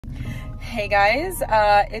Hey guys,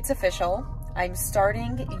 it's official. I'm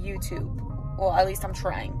starting YouTube. Well, at least I'm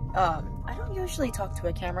trying. I don't usually talk to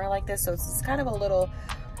a camera like this, so it's kind of a little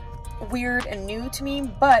weird and new to me,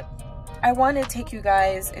 but I want to take you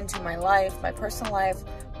guys into my life, my personal life,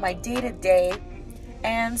 my day-to-day,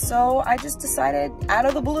 and so I just decided out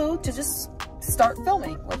of the blue to just start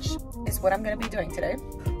filming, which is what I'm going to be doing today.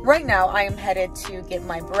 Right now, I am headed to get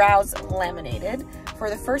my brows laminated for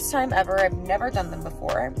the first time ever. I've never done them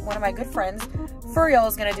before. One of my good friends, Furiel,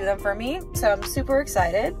 is gonna do them for me, so I'm super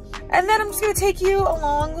excited. And then I'm just gonna take you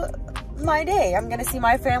along my day. I'm gonna see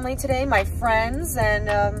my family today, my friends, and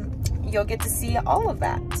you'll get to see all of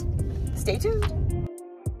that. Stay tuned.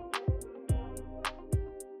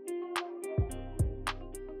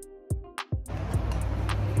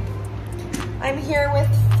 I'm here with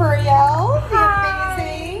Furiel, the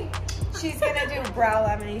amazing. She's gonna do brow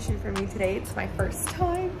lamination for me today. It's my first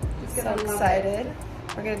time. I'm so excited.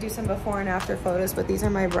 We're gonna do some before and after photos, but these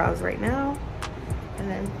are my brows right now. And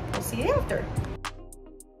then we'll see you after.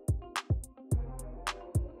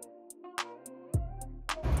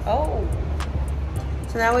 Oh.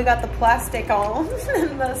 So now we got the plastic on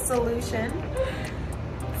and the solution.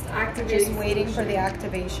 It's activating. Just waiting for the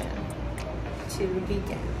activation to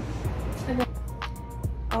begin.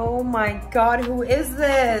 Oh my God, who is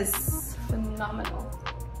this? Phenomenal.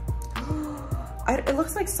 It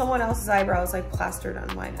looks like someone else's eyebrows like plastered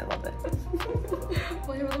on mine. I love it.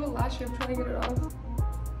 Well, you have a little lashy. I'm trying to get it off.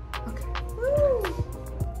 Okay. Woo.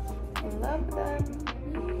 I love them.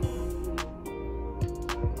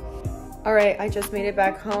 All right, I just made it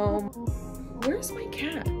back home. Where's my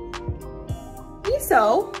cat?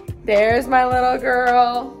 Miso. There's my little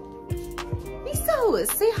girl. Miso,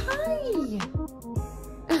 say hi.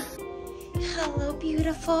 Hello,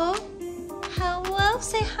 beautiful. Hello,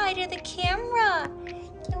 say hi to the camera.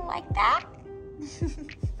 You like that?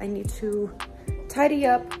 I need to tidy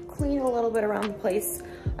up, clean a little bit around the place.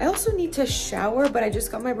 I also need to shower, but I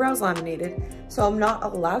just got my brows laminated, so I'm not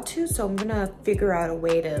allowed to, so I'm gonna figure out a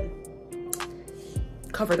way to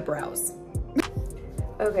cover the brows.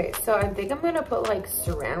 Okay, so I think I'm gonna put like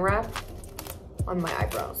saran wrap on my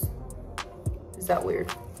eyebrows. Is that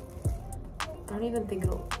weird? I don't even think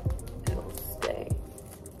it'll stay.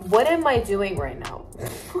 What am I doing right now?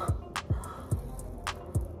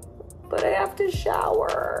 But I have to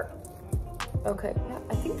shower. Okay, yeah,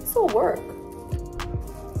 I think this will work.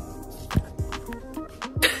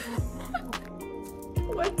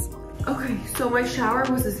 What? Okay, so my shower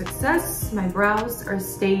was a success. My brows are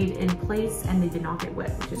stayed in place and they did not get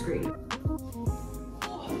wet, which is great.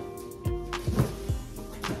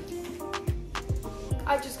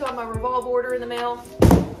 I just got my Revolve order in the mail.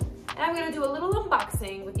 And I'm gonna do a little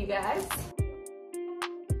unboxing with you guys.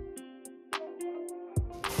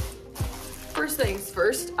 First things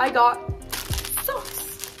first, I got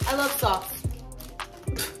socks. I love socks.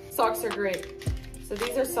 Socks are great. So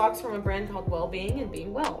these are socks from a brand called Wellbeing and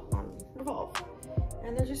Being Well on Revolve.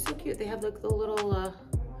 And they're just so cute. They have like the little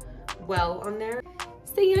well on there.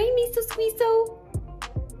 Say hi, Miso Squeezo.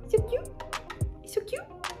 So cute. So cute.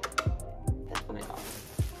 That's what I got.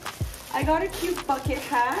 I got a cute bucket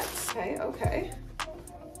hat.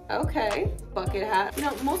 Okay, bucket hat. You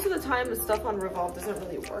know, most of the time the stuff on Revolve doesn't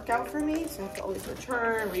really work out for me, so I have to always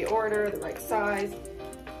return, reorder the right size.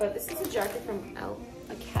 But this is a jacket from Elle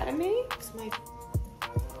Academy. It's my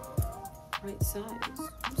right size.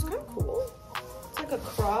 It's kind of cool. It's like a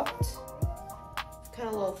cropped, kind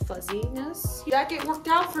of a little fuzziness. The jacket worked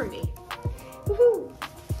out for me. Woohoo!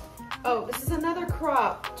 Oh, this is another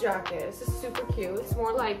crop jacket. This is super cute. It's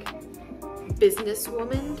more like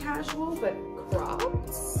businesswoman casual, but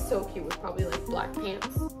cropped. So cute with probably like black pants.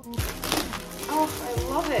 Oh, I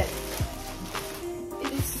love it.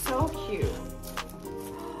 It is so cute.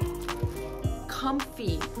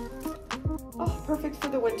 Comfy. Oh, perfect for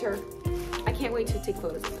the winter. I can't wait to take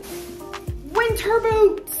photos of this. Winter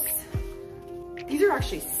boots! These are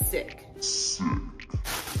actually sick.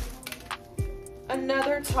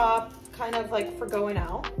 Another top, kind of like for going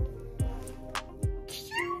out.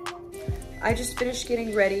 I just finished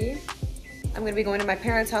getting ready. I'm gonna be going to my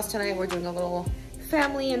parents' house tonight. We're doing a little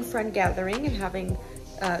family and friend gathering and having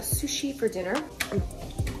sushi for dinner. I'm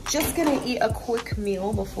just gonna eat a quick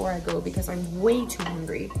meal before I go because I'm way too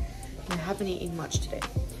hungry and I haven't eaten much today.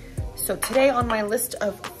 So today on my list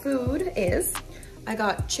of food is, I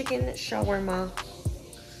got chicken shawarma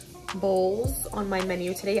bowls on my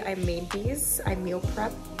menu today. I made these, I meal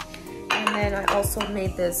prep. And then I also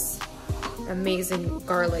made this amazing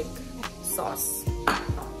garlic sauce.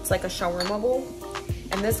 It's like a shawarma bowl.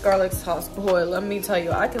 And this garlic sauce, boy, let me tell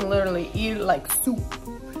you, I can literally eat it like soup.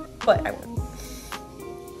 But I won't.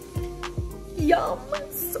 Yum,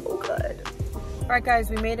 it's so good. All right, guys,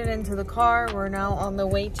 we made it into the car. We're now on the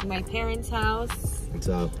way to my parents' house. What's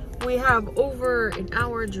up? We have over an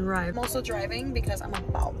hour drive. I'm also driving because I'm a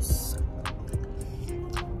boss.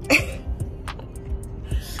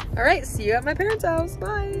 All right, see you at my parents' house.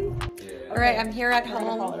 Bye. All right, I'm here at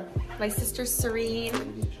home. My sister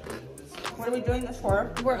Serene. What are we doing this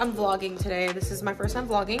for? I'm vlogging today. This is my first time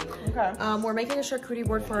vlogging. Okay. We're making a charcuterie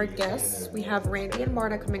board for our guests. We have Randy and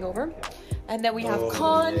Marta coming over. And then we have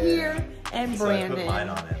Con here and Brandon. So I put mine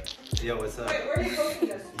on it. Yo, what's up? Wait, where are you posting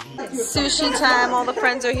this? Sushi time. All the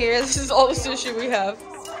friends are here. This is all the sushi we have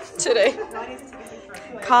today.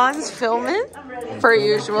 Con's filming, per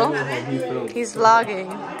usual. He's vlogging.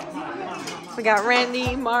 We got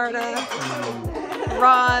Randy, Marta,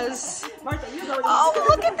 Roz. Oh,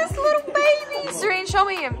 look at this little baby. Serene, show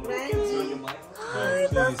me him. Hi,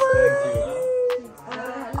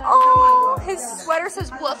 oh, his sweater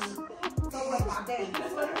says woof.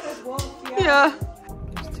 Yeah.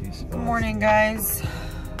 Good morning, guys.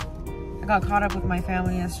 I got caught up with my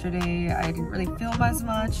family yesterday. I didn't really film as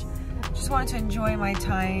much. Just wanted to enjoy my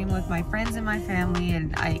time with my friends and my family,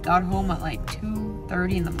 and I got home at like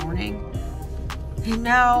 2:30 in the morning. And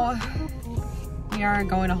now we are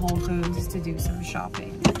going to Whole Foods to do some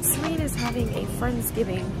shopping. Serene is having a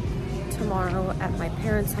Friendsgiving tomorrow at my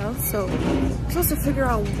parents' house, so I'm supposed to figure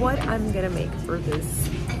out what I'm gonna make for this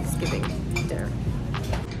Thanksgiving dinner.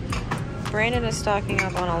 Brandon is stocking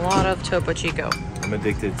up on a lot of Topo Chico. I'm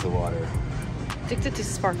addicted to water. Addicted to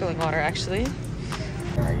sparkling water, actually.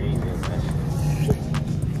 I hate this.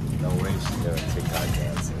 No way she's doing TikTok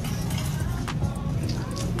dancing.